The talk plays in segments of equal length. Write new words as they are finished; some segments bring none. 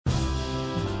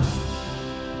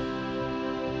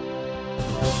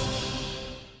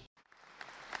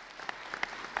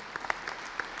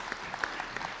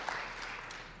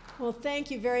Well, thank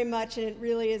you very much, and it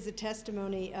really is a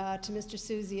testimony to Mr.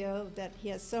 Suzio that he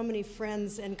has so many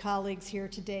friends and colleagues here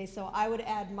today. So I would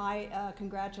add my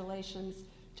congratulations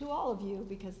to all of you,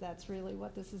 because that's really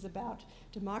what this is about,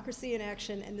 democracy in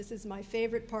action, and this is my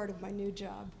favorite part of my new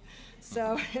job.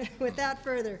 So without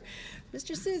further,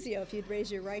 Mr. Suzio, if you'd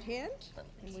raise your right hand,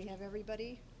 and we have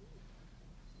everybody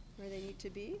where they need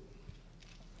to be.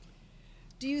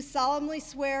 Do you solemnly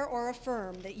swear or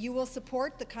affirm that you will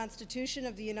support the Constitution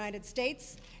of the United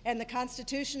States and the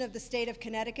Constitution of the State of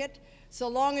Connecticut, so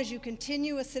long as you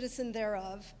continue a citizen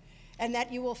thereof, and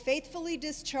that you will faithfully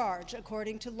discharge,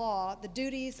 according to law, the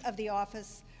duties of the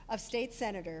office of State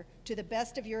Senator to the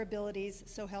best of your abilities,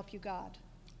 so help you God?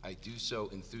 I do so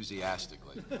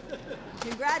enthusiastically.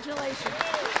 Congratulations.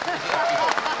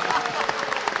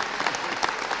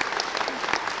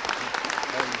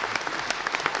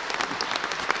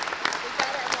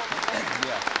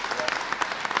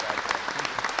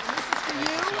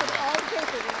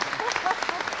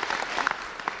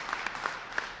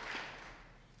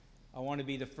 I want to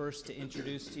be the first to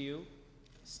introduce to you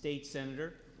State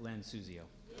Senator Len Suzio.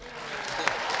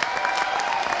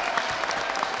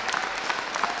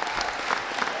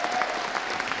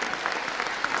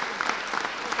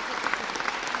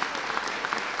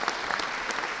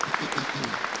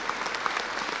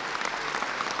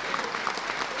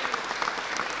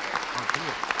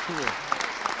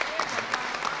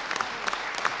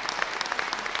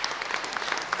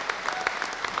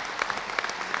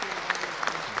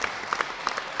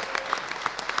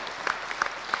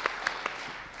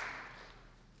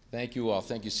 Thank you all.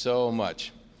 Thank you so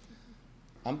much.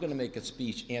 I'm going to make a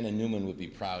speech Anna Newman would be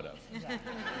proud of.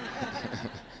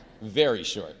 Very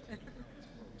short.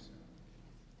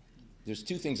 There's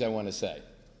two things I want to say.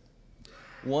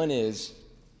 One is,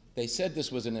 they said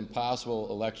this was an impossible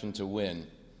election to win,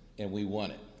 and we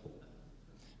won it.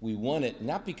 We won it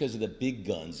not because of the big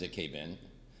guns that came in.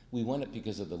 We won it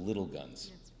because of the little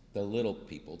guns, the little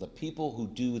people, the people who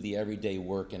do the everyday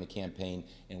work in a campaign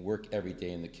and work every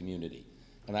day in the community.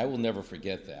 And I will never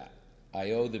forget that.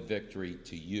 I owe the victory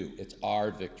to you. It's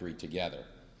our victory together.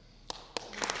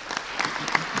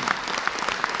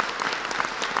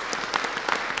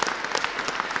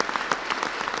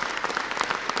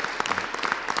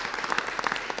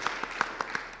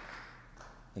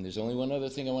 And there's only one other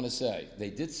thing I want to say. They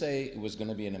did say it was going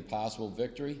to be an impossible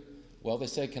victory. Well, they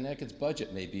said Connecticut's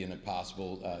budget may be an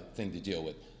impossible thing to deal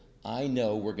with. I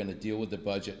know we're going to deal with the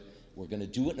budget. We're going to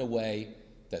do it in a way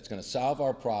that's going to solve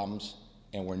our problems,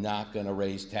 and we're not going to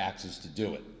raise taxes to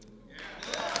do it.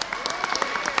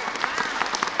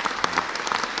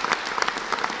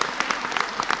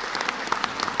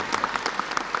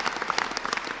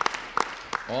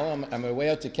 On my way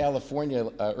out to California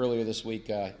earlier this week,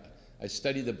 I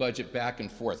studied the budget back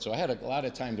and forth, so I had a lot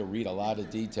of time to read a lot of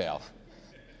detail.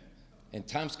 And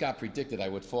Tom Scott predicted I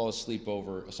would fall asleep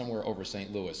somewhere over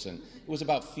St. Louis, and it was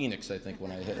about Phoenix, I think,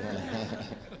 when I hit.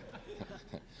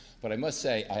 But I must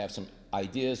say, I have some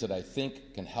ideas that I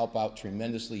think can help out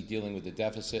tremendously dealing with the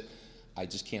deficit. I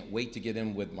just can't wait to get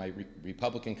in with my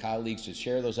Republican colleagues to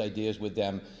share those ideas with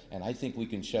them, and I think we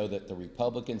can show that the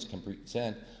Republicans can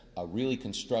present a really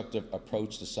constructive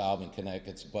approach to solving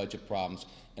Connecticut's budget problems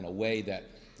in a way that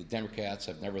the Democrats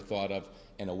have never thought of,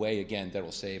 in a way, again, that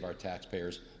will save our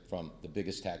taxpayers from the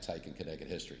biggest tax hike in Connecticut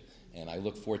history. And I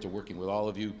look forward to working with all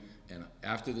of you. And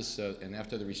after this, and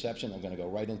after the reception, I'm going to go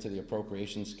right into the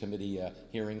Appropriations Committee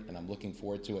hearing, and I'm looking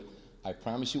forward to it. I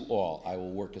promise you all, I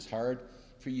will work as hard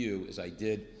for you as I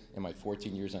did in my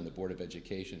 14 years on the Board of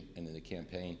Education and in the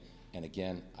campaign. And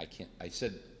again, I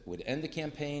said we'd end the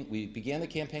campaign. We began the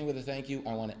campaign with a thank you.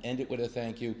 I want to end it with a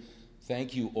thank you.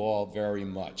 Thank you all very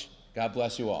much. God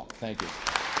bless you all. Thank you.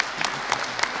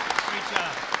 Great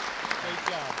job.